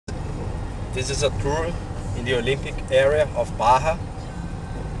This is a tour in the Olympic area of Barra.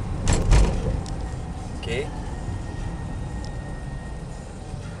 Okay.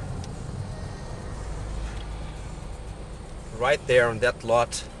 Right there on that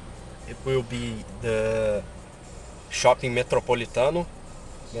lot, it will be the shopping Metropolitan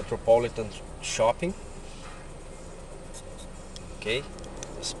shopping. Okay,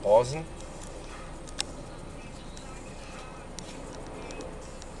 just pausing.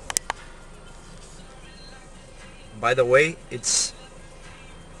 By the way, it's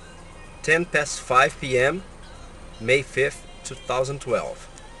 5:10 p.m. May 5th, 2012.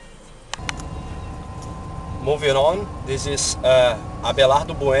 Moving on, this is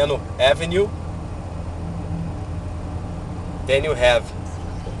Abelardo Bueno Avenue. Then you have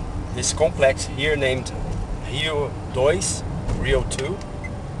this complex here named Rio 2.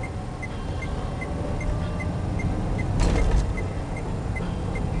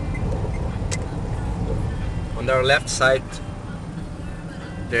 On our left side,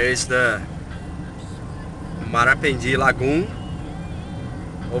 there is the Marapendi Lagoon.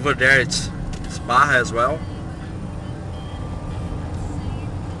 Over there it's Barra as well.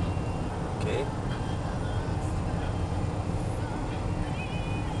 Okay.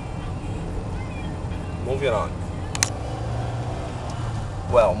 Moving on.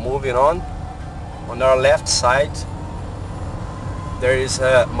 Well, moving on our left side, there is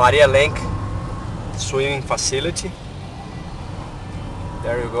a Maria Lenk swimming facility.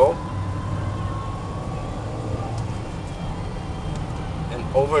 There you go. And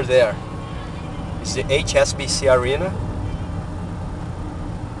over there is the HSBC Arena.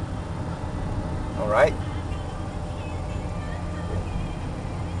 Alright.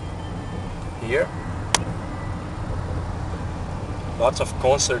 Here. Lots of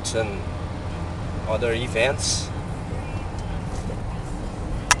concerts and other events.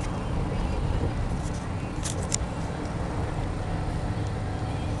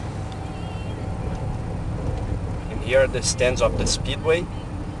 And here are the stands of the Speedway,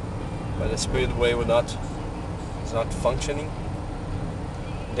 but the Speedway is not functioning.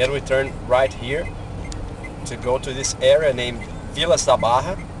 Then we turn right here to go to this area named Vilas da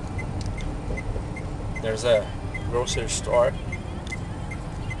Barra. There's a grocery store.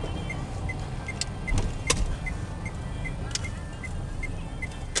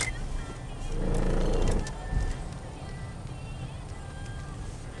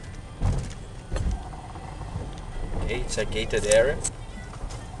 Okay, it's a gated area.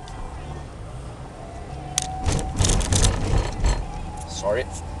 Sorry.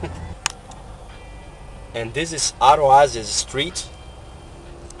 And this is Aroazes Street.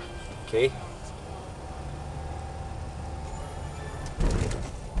 Okay.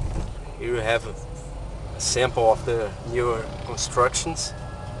 Here you have a sample of the newer constructions.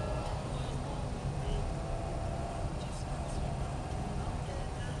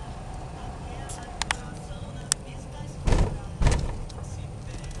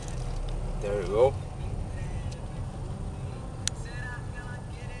 There you go.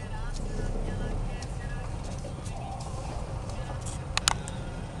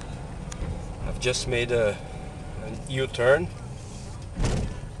 I've just made an U-turn.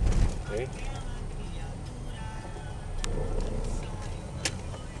 Okay.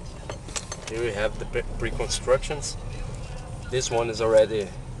 Here we have the pre-constructions. This one is already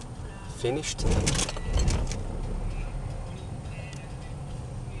finished.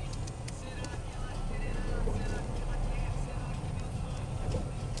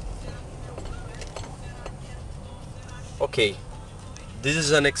 Okay, this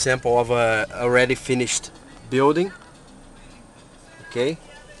is an example of a already finished building. Okay,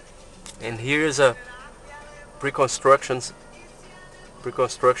 and here is a pre-construction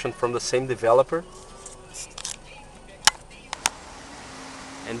from the same developer.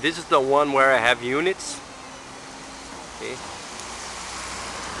 And this is the one where I have units. Okay,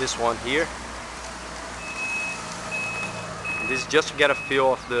 this one here. And this is just to get a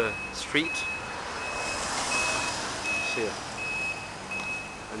feel of the street. Here.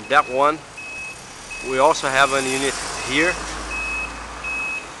 And that one, we also have a unit here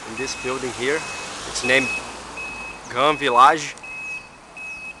in this building here. It's named Grand Village,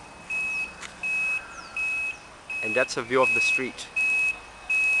 and that's a view of the street.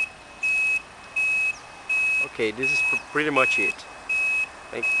 Okay, this is pretty much it.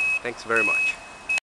 Thanks very much.